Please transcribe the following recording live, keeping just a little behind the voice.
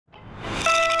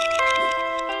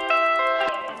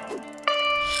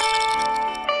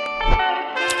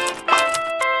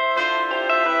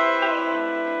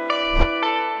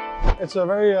it's a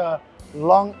very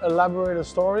long, elaborated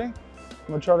story. I'm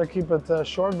gonna try to keep it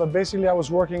short, but basically I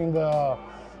was working in the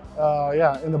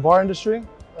in the bar industry,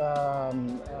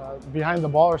 behind the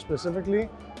bar specifically,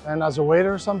 and as a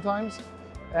waiter sometimes.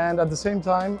 And at the same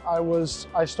time,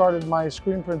 I started my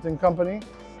screen printing company,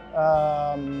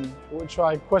 which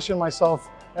I question myself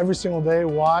every single day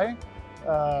why,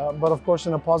 but of course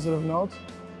in a positive note.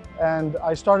 And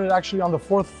I started actually on the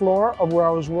 4th floor of where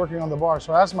I was working on the bar.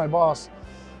 So I asked my boss,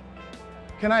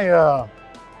 can I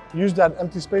use that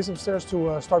empty space upstairs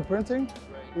to start printing?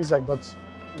 He's like, but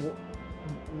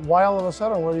why all of a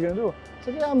sudden? What are you gonna do? I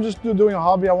said, yeah, I'm just doing a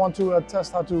hobby. I want to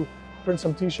test how to print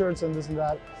some t-shirts and this and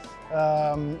that.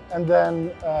 And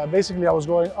then basically I was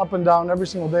going up and down every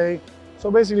single day. So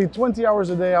basically 20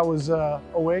 hours a day I was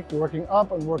awake, working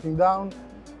up and working down.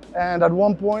 And at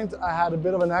one point I had a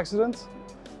bit of an accident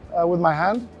with my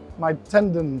hand. My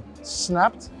tendon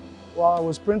snapped while I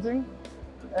was printing.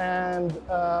 And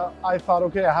I thought,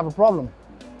 okay, I have a problem.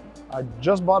 I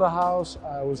just bought a house,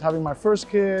 I was having my first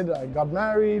kid, I got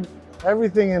married,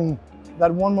 everything in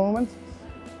that one moment.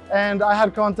 And I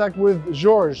had contact with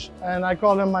Georges, and I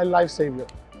call him my life savior.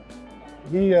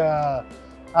 I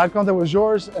had contact with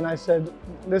Georges, and I said,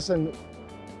 listen,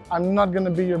 I'm not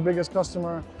gonna be your biggest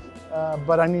customer,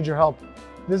 but I need your help.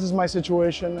 This is my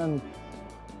situation, and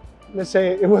let's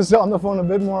say it was on the phone a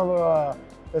bit more of a,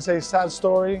 let's say, sad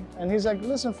story. And he's like,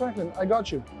 listen, Franklin, I got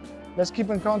you. Let's keep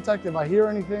in contact. If I hear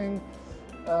anything,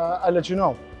 I'll let you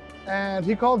know. And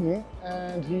he called me,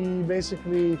 and he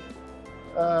basically,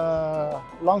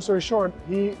 long story short,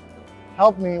 he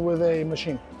helped me with a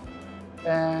machine.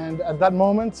 And at that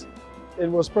moment, it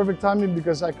was perfect timing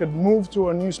because I could move to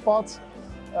a new spot,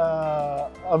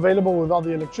 available with all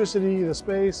the electricity, the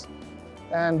space.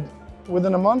 And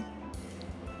within a month,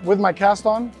 with my cast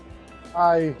on,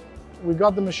 we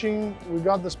got the machine, we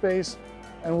got the space,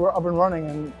 and we're up and running.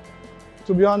 And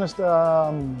to be honest,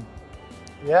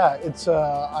 yeah, it's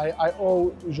I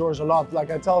owe Georges a lot. Like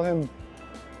I tell him,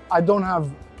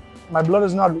 my blood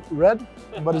is not red,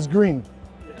 but it's green,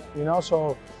 you know.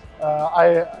 So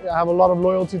I have a lot of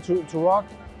loyalty to ROQ.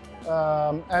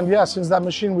 And yeah, since that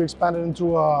machine, we expanded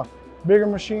into a bigger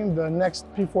machine, the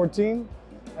next P14,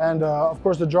 and of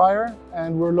course the dryer.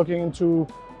 And we're looking into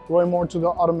going more to the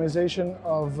automation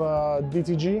of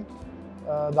DTG,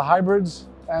 the hybrids,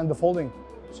 and the folding.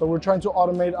 So we're trying to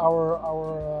automate our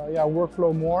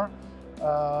workflow more,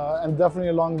 and definitely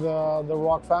along the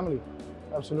ROQ family.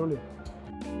 Absolutely.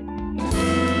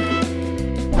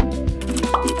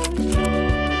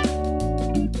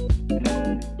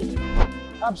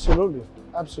 Absolutely,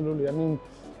 absolutely. I mean,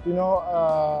 you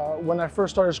know, when I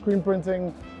first started screen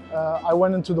printing, I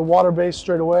went into the water-based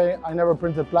straight away. I never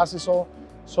printed plastisol,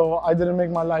 so I didn't make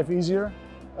my life easier.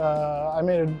 I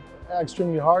made it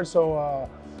extremely hard. So,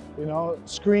 you know,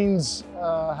 screens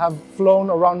have flown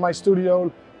around my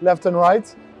studio left and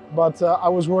right, but I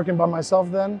was working by myself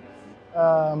then.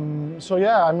 So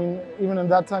yeah, I mean, even in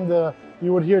that time,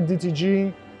 you would hear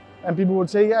DTG, and people would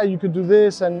say, yeah, you could do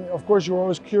this, and of course you were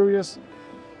always curious,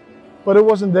 but it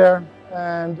wasn't there.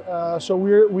 And so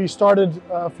we started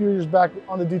a few years back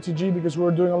on the DTG because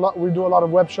we do a lot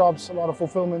of web shops, a lot of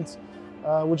fulfillment,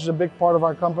 which is a big part of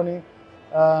our company.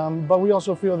 But we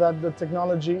also feel that the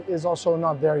technology is also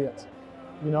not there yet.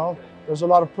 You know, there's a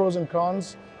lot of pros and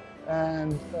cons,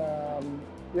 and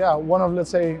yeah, one of, let's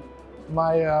say,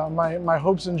 my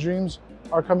hopes and dreams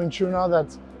are coming true now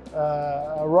that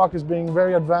ROQ is being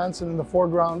very advanced and in the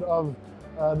foreground of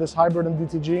this hybrid and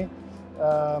DTG.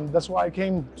 That's why I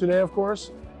came today, of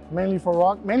course, mainly for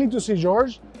ROQ, mainly to see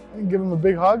Georges and give him a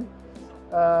big hug,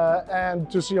 and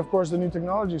to see, of course, the new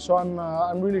technology. So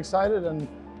I'm really excited, and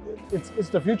it's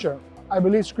the future. I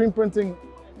believe screen printing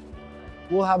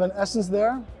will have an essence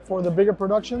there for the bigger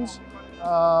productions,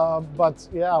 but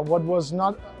yeah, what was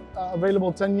not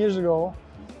available 10 years ago,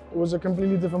 it was a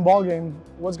completely different ballgame.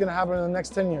 What's going to happen in the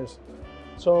next 10 years?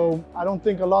 So I don't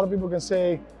think a lot of people can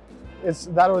say it's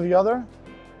that or the other,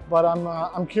 but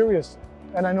I'm curious,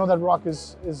 and I know that ROQ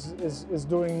is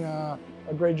doing a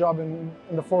great job in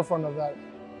the forefront of that,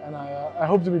 and I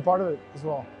hope to be part of it as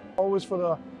well. Always for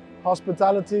the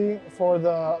hospitality, for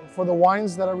the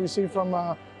wines that I receive from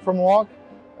ROQ,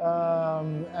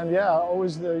 and yeah,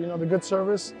 always the good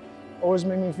service, always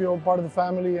make me feel part of the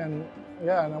family, and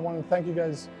yeah, and I want to thank you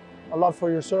guys a lot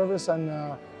for your service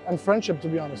and friendship. To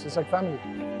be honest, it's like family.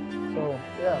 So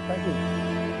yeah, thank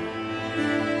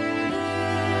you.